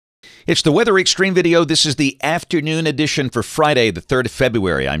It's the Weather Xtreme video. This is the afternoon edition for Friday, the 3rd of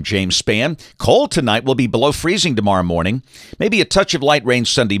February. I'm James Spann. Cold tonight, will be below freezing tomorrow morning. Maybe a touch of light rain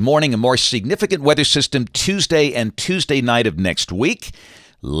Sunday morning. A more significant weather system Tuesday and Tuesday night of next week.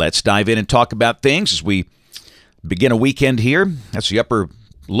 Let's dive in and talk about things as we begin a weekend here. That's the upper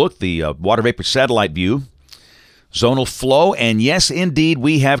look, the water vapor satellite view. Zonal flow, and yes, indeed,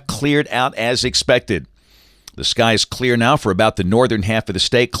 we have cleared out as expected. The sky is clear now for about the northern half of the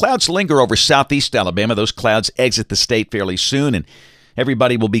state. Clouds linger over southeast Alabama. Those clouds exit the state fairly soon, and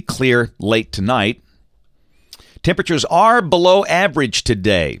everybody will be clear late tonight. Temperatures are below average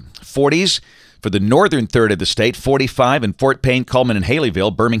today. 40s for the northern third of the state, 45 in Fort Payne, Cullman, and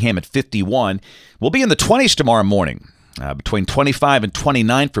Haleyville, Birmingham at 51. We'll be in the 20s tomorrow morning, between 25 and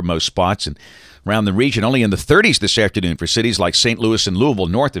 29 for most spots, and around the region only in the 30s this afternoon for cities like St. Louis and Louisville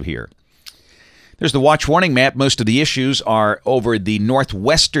north of here. There's the watch warning map. Most of the issues are over the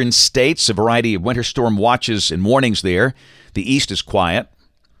northwestern states, a variety of winter storm watches and warnings there. The east is quiet.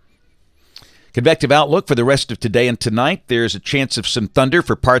 Convective outlook for the rest of today and tonight. There's a chance of some thunder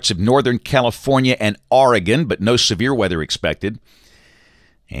for parts of northern California and Oregon, but no severe weather expected.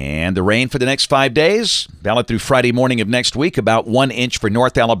 And the rain for the next 5 days, valid through Friday morning of next week, about 1 inch for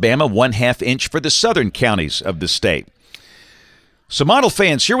North Alabama, 1/2 inch for the southern counties of the state. So model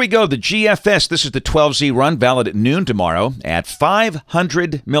fans, here we go. The GFS, this is the 12Z run, valid at noon tomorrow at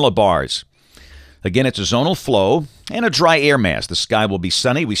 500 millibars. Again, it's a zonal flow and a dry air mass. The sky will be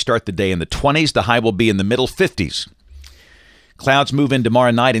sunny. We start the day in the 20s. The high will be in the middle 50s. Clouds move in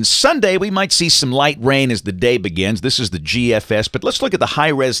tomorrow night, and Sunday we might see some light rain as the day begins. This is the GFS, but let's look at the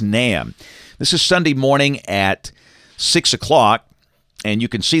high-res NAM. This is Sunday morning at 6 o'clock, and you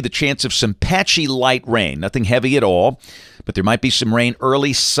can see the chance of some patchy light rain. Nothing heavy at all, but there might be some rain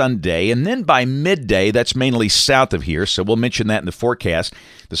early Sunday, and then by midday, that's mainly south of here, so we'll mention that in the forecast.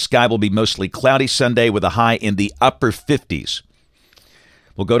 The sky will be mostly cloudy Sunday with a high in the upper 50s.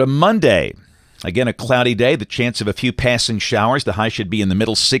 We'll go to Monday. Again, a cloudy day, the chance of a few passing showers. The high should be in the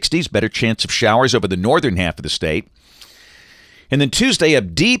middle 60s, better chance of showers over the northern half of the state. And then Tuesday, a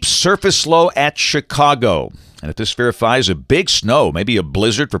deep surface low at Chicago. And if this verifies a big snow, maybe a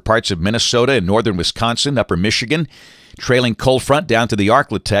blizzard for parts of Minnesota and northern Wisconsin, upper Michigan, trailing cold front down to the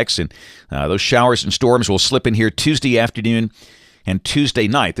Arklatex, and those showers and storms will slip in here Tuesday afternoon and Tuesday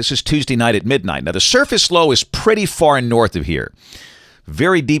night. This is Tuesday night at midnight. Now, the surface low is pretty far north of here.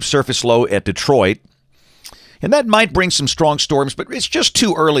 Very deep surface low at Detroit. And that might bring some strong storms, but it's just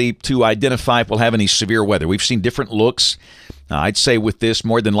too early to identify if we'll have any severe weather. We've seen different looks. I'd say with this,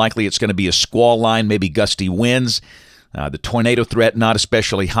 more than likely it's going to be a squall line, maybe gusty winds. The tornado threat not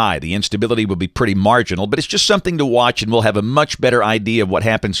especially high. The instability will be pretty marginal, but it's just something to watch, and we'll have a much better idea of what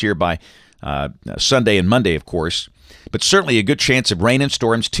happens here by Sunday and Monday, of course. But certainly a good chance of rain and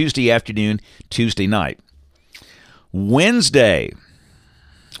storms Tuesday afternoon, Tuesday night. Wednesday,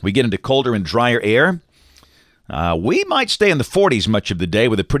 we get into colder and drier air. We might stay in the 40s much of the day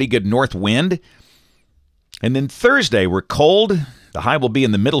with a pretty good north wind. And then Thursday, we're cold. The high will be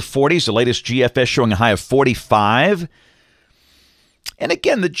in the middle 40s. The latest GFS showing a high of 45. And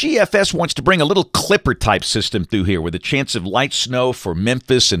again, the GFS wants to bring a little clipper-type system through here with a chance of light snow for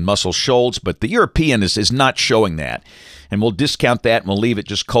Memphis and Muscle Shoals, but the European is not showing that. And we'll discount that, and we'll leave it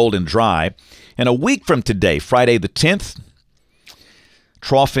just cold and dry. And a week from today, Friday the 10th,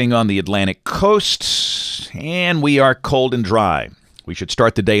 troughing on the Atlantic coast, and we are cold and dry. We should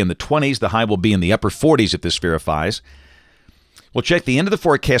start the day in the 20s. The high will be in the upper 40s if this verifies. We'll check the end of the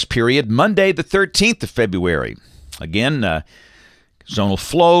forecast period, Monday the 13th of February. Again, zonal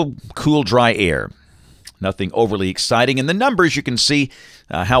flow, cool, dry air. Nothing overly exciting. In the numbers, you can see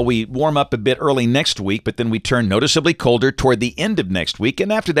how we warm up a bit early next week, but then we turn noticeably colder toward the end of next week,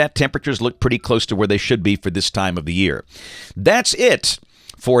 and after that, temperatures look pretty close to where they should be for this time of the year. That's it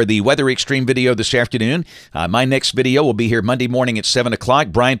for the Weather Xtreme video this afternoon. My next video will be here Monday morning at 7 o'clock.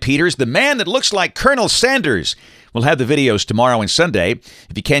 Brian Peters, the man that looks like Colonel Sanders, will have the videos tomorrow and Sunday.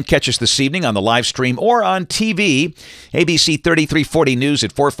 If you can't catch us this evening on the live stream or on TV, ABC 3340 News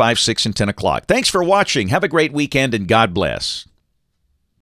at 4, 5, 6, and 10 o'clock. Thanks for watching. Have a great weekend, and God bless.